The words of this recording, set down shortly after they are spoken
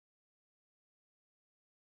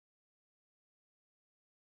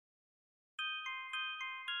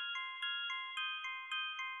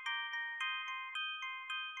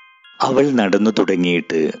അവൾ നടന്നു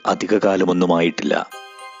തുടങ്ങിയിട്ട് അധികകാലമൊന്നുമായിട്ടില്ല.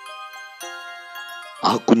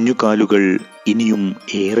 ആ കുഞ്ഞു കാലുകൾ ഇനിയും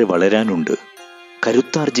ഏറെ വളരാനുണ്ട്,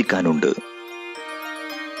 കരുത്താർജിക്കാനുണ്ട്.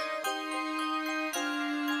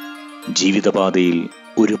 ജീവിതപാതയിൽ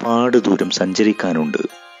ഒരുപാട് ദൂരം സഞ്ചരിക്കാനുണ്ട്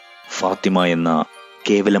ഫാത്തിമ എന്ന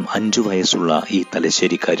കേവലം 5 വയസ്സുള്ള ഈ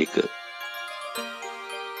തലശ്ശേരിക്കാരിക്ക്.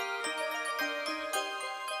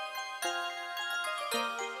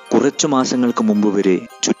 കുറച്ചു മാസങ്ങൾക്ക് മുമ്പ് വരെ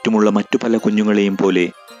ചുറ്റുമുള്ള മറ്റു പല കുഞ്ഞുങ്ങളെയും പോലെ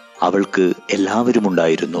അവൾക്ക് എല്ലാവരും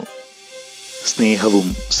ഉണ്ടായിരുന്നു. സ്നേഹവും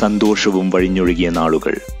സന്തോഷവും വഴിഞ്ഞൊഴുകിയ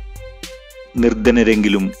നാളുകൾ.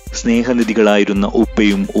 നിർധനരെങ്കിലും സ്നേഹനിധികളായിരുന്ന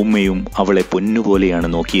ഉപ്പയും ഉമ്മയും അവളെ പൊന്നുപോലെയാണ്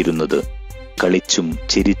നോക്കിയിരുന്നത്. കളിച്ചും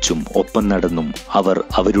ചിരിച്ചും ഒപ്പം നടന്നും അവർ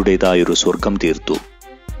അവരുടേതായൊരു സ്വർഗം തീർത്തു.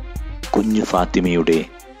 കുഞ്ഞു ഫാത്തിമയുടെ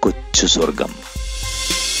കൊച്ചു സ്വർഗം.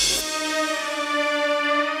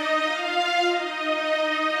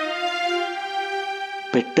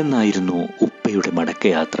 പെട്ടെന്നായിരുന്നു ഉപ്പയുടെ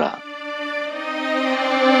മടക്കയാത്ര.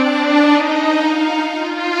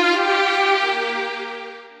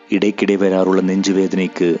 ഇടയ്ക്കിടെ വരാറുള്ള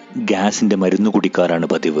നെഞ്ചുവേദനയ്ക്ക് ഗ്യാസിന്റെ മരുന്ന് കുടിക്കാറാണ്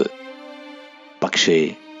പതിവ്. പക്ഷേ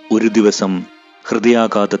ഒരു ദിവസം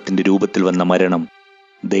ഹൃദയാഘാതത്തിന്റെ രൂപത്തിൽ വന്ന മരണം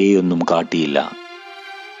ദയൊന്നും കാട്ടിയില്ല.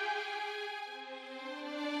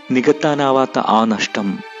 നികത്താനാവാത്ത ആ നഷ്ടം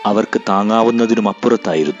അവർക്ക് താങ്ങാവുന്നതിനും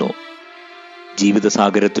അപ്പുറത്തായിരുന്നു.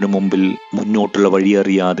 ജീവിതസാഗരത്തിനു മുമ്പിൽ മുന്നോട്ടുള്ള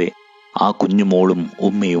വഴിയറിയാതെ ആ കുഞ്ഞുമോളും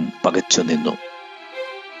ഉമ്മയും പകച്ചു നിന്നു.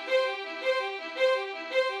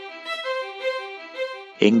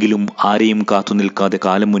 എങ്കിലും ആരെയും കാത്തു നിൽക്കാതെ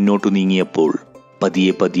കാലം മുന്നോട്ടു നീങ്ങിയപ്പോൾ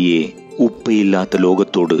പതിയെ പതിയെ ഉപ്പയില്ലാത്ത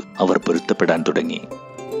ലോകത്തോട് അവർ പൊരുത്തപ്പെടാൻ തുടങ്ങി.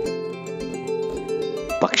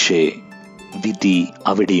 പക്ഷേ വിധി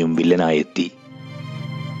അവിടെയും വില്ലനായെത്തി.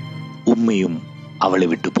 ഉമ്മയും അവളെ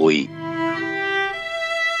വിട്ടുപോയി.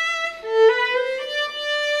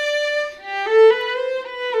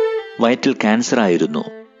 വയറ്റിൽ ക്യാൻസർ ആയിരുന്നു.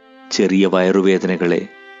 ചെറിയ വയറുവേദനകളെ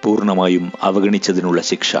പൂർണ്ണമായും അവഗണിച്ചതിനുള്ള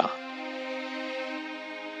ശിക്ഷ.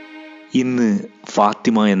 ഇന്ന്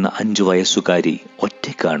ഫാത്തിമ എന്ന 5 വയസ്സുകാരി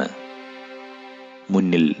ഒറ്റയ്ക്കാണ്.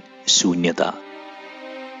 മുന്നിൽ ശൂന്യത.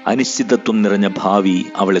 അനിശ്ചിതത്വം നിറഞ്ഞ ഭാവി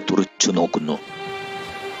അവളെ തുറച്ചു നോക്കുന്നു.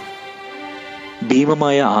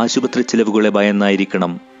 ഭീമമായ ആശുപത്രി ചിലവുകളെ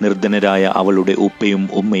ഭയന്നായിരിക്കണം നിർധനരായ അവളുടെ ഉപ്പയും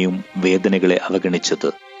ഉമ്മയും വേദനകളെ അവഗണിച്ചത്.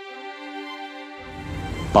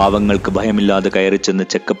 പാവങ്ങൾക്ക് ഭയമില്ലാതെ കയറിച്ചെന്ന്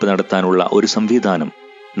ചെക്കപ്പ് നടത്താനുള്ള ഒരു സംവിധാനം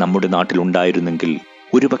നമ്മുടെ നാട്ടിലുണ്ടായിരുന്നെങ്കിൽ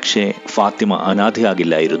ഒരുപക്ഷെ ഫാത്തിമ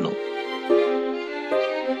അനാഥയാകില്ലായിരുന്നു.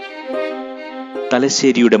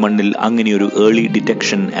 തലശ്ശേരിയുടെ മണ്ണിൽ അങ്ങനെയൊരു early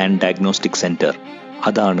detection and diagnostic centre,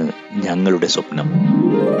 അതാണ് ഞങ്ങളുടെ സ്വപ്നം.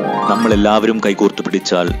 നമ്മളെല്ലാവരും കൈകോർത്തു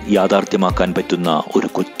പിടിച്ചാൽ യാഥാർത്ഥ്യമാക്കാൻ പറ്റുന്ന ഒരു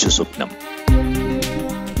കൊച്ചു സ്വപ്നം.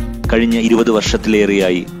 കഴിഞ്ഞ 20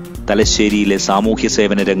 വർഷത്തിലേറെയായി തലശ്ശേരിയിലെ സാമൂഹ്യ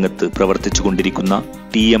സേവന രംഗത്ത് പ്രവർത്തിച്ചുകൊണ്ടിരിക്കുന്ന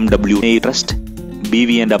TMWA trust,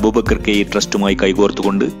 BV and Abubakar KE ട്രസ്റ്റുമായി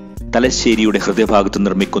കൈകോർത്തുകൊണ്ട് തലശ്ശേരിയുടെ ഹൃദയഭാഗത്ത്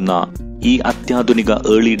നിർമ്മിക്കുന്ന ഈ അത്യാധുനിക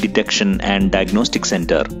early detection and diagnostic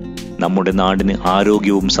centre നമ്മുടെ നാടിന്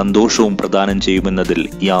ആരോഗ്യവും സന്തോഷവും പ്രദാനം ചെയ്യുമെന്നതിൽ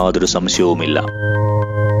യാതൊരു സംശയവുമില്ല.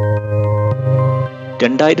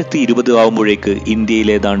 2020 ആവുമ്പോഴേക്ക് ഇന്ത്യയിൽ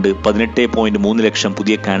ഏതാണ്ട് 18.3 ലക്ഷം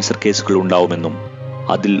പുതിയ ക്യാൻസർ കേസുകൾ ഉണ്ടാവുമെന്നും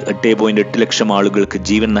അതിൽ 8.8 ലക്ഷം ആളുകൾക്ക്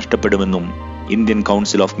ജീവൻ നഷ്ടപ്പെടുമെന്നും ഇന്ത്യൻ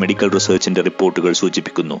കൗൺസിൽ ഓഫ് മെഡിക്കൽ റിസർച്ചിന്റെ റിപ്പോർട്ടുകൾ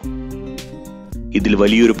സൂചിപ്പിക്കുന്നു. ഇതിൽ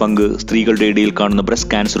വലിയൊരു പങ്ക് സ്ത്രീകളുടെ ഇടയിൽ കാണുന്ന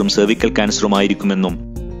ബ്രസ്റ്റ് ക്യാൻസറും സെർവിക്കൽ ക്യാൻസറുമായിരിക്കുമെന്നും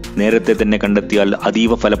നേരത്തെ തന്നെ കണ്ടെത്തിയാൽ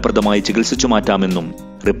അതീവ ഫലപ്രദമായി ചികിത്സിച്ചു മാറ്റാമെന്നും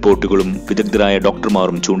റിപ്പോർട്ടുകളും വിദഗ്ധരായ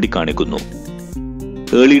ഡോക്ടർമാരും ചൂണ്ടിക്കാണിക്കുന്നു.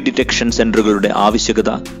 ഏർലി ഡിറ്റക്ഷൻ സെന്ററുകളുടെ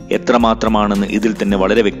ആവശ്യകത എത്രമാത്രമാണെന്ന് ഇതിൽ തന്നെ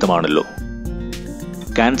വളരെ വ്യക്തമാണല്ലോ.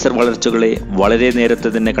 ക്യാൻസർ വളർച്ചകളെ വളരെ നേരത്തെ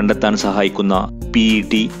തന്നെ കണ്ടെത്താൻ സഹായിക്കുന്ന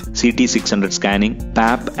PET, CT600 scanning,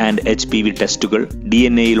 PAP and HPV ടെസ്റ്റുകൾ,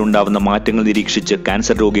 DNA-യിൽ ഉണ്ടാവുന്ന മാറ്റങ്ങൾ നിരീക്ഷിച്ച്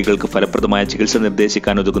ക്യാൻസർ രോഗികൾക്ക് ഫലപ്രദമായ ചികിത്സ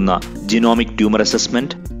നിർദ്ദേശിക്കാൻ ഉതകുന്ന ജിനോമിക് ട്യൂമർ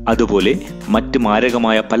അസസ്മെന്റ്, അതുപോലെ മറ്റ്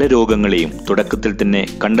മാരകമായ പല രോഗങ്ങളെയും തുടക്കത്തിൽ തന്നെ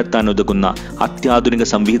കണ്ടെത്താൻ ഉതകുന്ന അത്യാധുനിക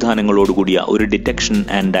സംവിധാനങ്ങളോടുകൂടിയ ഒരു ഡിറ്റക്ഷൻ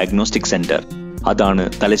ആൻഡ് ഡയഗ്നോസ്റ്റിക് സെന്റർ, അതാണ്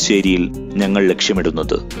തലശ്ശേരിയിൽ ഞങ്ങൾ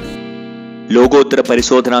ലക്ഷ്യമിടുന്നത്. ലോകോത്തര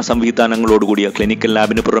പരിശോധനാ സംവിധാനങ്ങളോടുകൂടിയ ക്ലിനിക്കൽ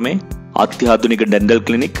ലാബിന് പുറമെ അത്യാധുനിക ഡെന്റൽ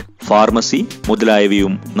ക്ലിനിക്, ഫാർമസി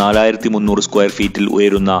മുതലായവയും 4300 സ്ക്വയർ ഫീറ്റിൽ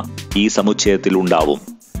ഉയരുന്ന ഈ സമുച്ചയത്തിൽ ഉണ്ടാവും.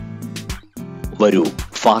 വരൂ,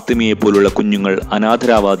 ഫാത്തിമയെ പോലുള്ള കുഞ്ഞുങ്ങൾ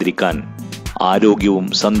അനാഥരാവാതിരിക്കാൻ, ആരോഗ്യവും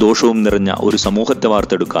സന്തോഷവും നിറഞ്ഞ ഒരു സമൂഹത്തെ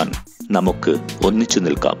വാർത്തെടുക്കാൻ നമുക്ക് ഒന്നിച്ചു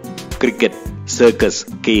നിൽക്കാം. ക്രിക്കറ്റ്, സർക്കസ്,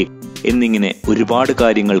 കേക്ക് എന്നിങ്ങനെ ഒരുപാട്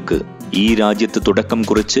കാര്യങ്ങൾക്ക് ഈ രാജ്യത്ത് തുടക്കം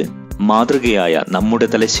കുറിച്ച് മാതൃകയായ നമ്മുടെ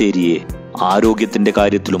തലശ്ശേരിയെ ആരോഗ്യത്തിന്റെ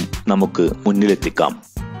കാര്യത്തിലും നമുക്ക് മുന്നിലെത്തിക്കാം.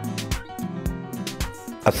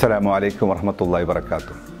 അസ്സലാമു അലൈക്കും വറഹ്മത്തുള്ളാഹി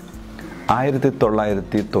വബറകാതുഹു.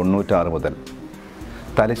 1996 മുതൽ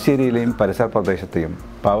തലശ്ശേരിയിലെയും പരിസര പ്രദേശത്തെയും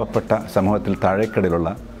പാവപ്പെട്ട സമൂഹത്തിൽ താഴേക്കടയിലുള്ള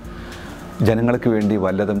ജനങ്ങൾക്ക് വേണ്ടി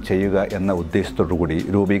വല്ലതും ചെയ്യുക എന്ന ഉദ്ദേശത്തോടു കൂടി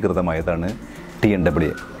രൂപീകൃതമായതാണ്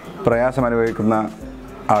TNWA. പ്രയാസമനുഭവിക്കുന്ന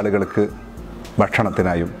ആളുകൾക്ക്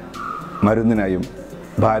ഭക്ഷണത്തിനായും മരുന്നിനായും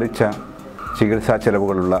ഭാരിച്ച ചികിത്സാ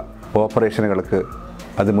ചെലവുകളുള്ള ഓപ്പറേഷനുകൾക്ക്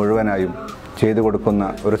അത് മുഴുവനായും ചെയ്തു കൊടുക്കുന്ന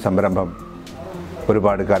ഒരു സംരംഭം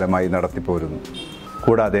ഒരുപാട് കാലമായി നടത്തിപ്പോരുന്നു.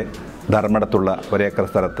 കൂടാതെ ധർമ്മടത്തുള്ള 1 ഏക്കർ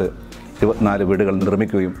സ്ഥലത്ത് 24 വീടുകൾ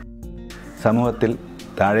നിർമ്മിക്കുകയും സമൂഹത്തിൽ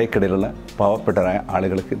താഴേക്കിടയിലുള്ള പാവപ്പെട്ടതായ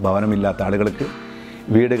ആളുകൾക്ക്, ഭവനമില്ലാത്ത ആളുകൾക്ക്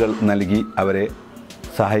വീടുകൾ നൽകി അവരെ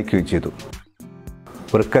സഹായിക്കുകയും ചെയ്തു.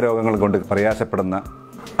 വൃക്കരോഗങ്ങൾ കൊണ്ട് പ്രയാസപ്പെടുന്ന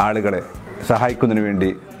ആളുകളെ സഹായിക്കുന്നതിന് വേണ്ടി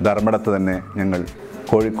ധർമ്മടത്ത് തന്നെ ഞങ്ങൾ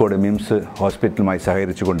കോഴിക്കോട് മിംസ് ഹോസ്പിറ്റലുമായി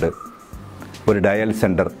സഹകരിച്ചുകൊണ്ട് ഒരു ഡയാലിസിസ്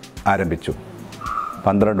സെൻറ്റർ ആരംഭിച്ചു.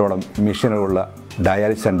 12ഓളം മെഷീനുകളുള്ള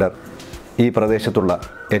ഡയാലിസിസ് സെൻറ്റർ ഈ പ്രദേശത്തുള്ള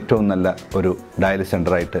ഏറ്റവും നല്ല ഒരു ഡയാലിസിസ്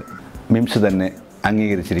സെൻ്ററായിട്ട് മിംസ് തന്നെ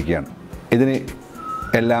അംഗീകരിച്ചിരിക്കുകയാണ്. ഇതിന്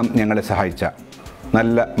എല്ലാം ഞങ്ങളെ സഹായിച്ച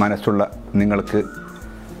നല്ല മനസ്സുള്ള നിങ്ങൾക്ക്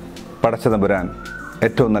പടച്ചതമ്പുരാൻ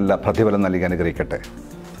ഏറ്റവും നല്ല പ്രതിഫലം നൽകി അനുഗ്രഹിക്കട്ടെ.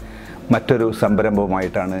 മറ്റൊരു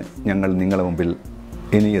സംരംഭവുമായിട്ടാണ് ഞങ്ങൾ നിങ്ങളുടെ മുമ്പിൽ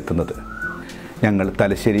ഇനി എത്തുന്നത്. ഞങ്ങൾ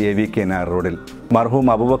തലശ്ശേരി AVK നായർ റോഡിൽ മർഹൂം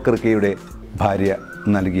അബൂബക്കർ കെയുടെ ഭാര്യ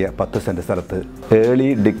നൽകിയ 10 സെൻറ്റ് സ്ഥലത്ത് early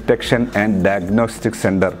detection and diagnostic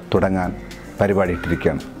centre തുടങ്ങാൻ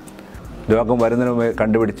പരിപാടിയിട്ടിരിക്കുകയാണ്. രോഗം വരുന്നതിന് മുമ്പ്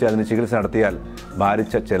കണ്ടുപിടിച്ച് അതിന് ചികിത്സ നടത്തിയാൽ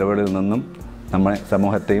ഭാരിച്ച ചെലവുകളിൽ നിന്നും നമ്മളെ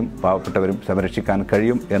സമൂഹത്തെയും പാവപ്പെട്ടവരും സംരക്ഷിക്കാൻ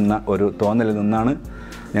കഴിയും എന്ന ഒരു തോന്നലിൽ നിന്നാണ്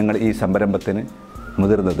ഞങ്ങൾ ഈ സംരംഭത്തിന്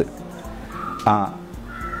മുതിർന്നത്. ആ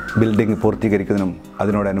ബിൽഡിംഗ് പൂർത്തീകരിക്കുന്നതിനും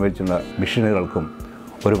അതിനോടനുബന്ധിച്ചുള്ള മെഷീനുകൾക്കും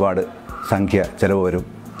ഒരുപാട് സംഖ്യ ചെലവ് വരും.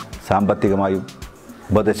 സാമ്പത്തികമായും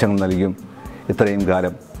ഉപദേശങ്ങൾ നൽകിയും ഇത്രയും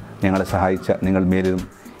കാലം ഞങ്ങളെ സഹായിച്ച നിങ്ങൾ മേലിലും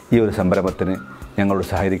ഈ ഒരു സംരംഭത്തിന് ഞങ്ങളോട്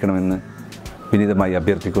സഹകരിക്കണമെന്ന് വിനീതമായി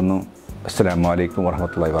അഭ്യർത്ഥിക്കുന്നു. അസ്സലാമു അലൈക്കും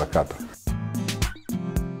വറഹ്മത്തുള്ളാഹി വബറകാതുഹു.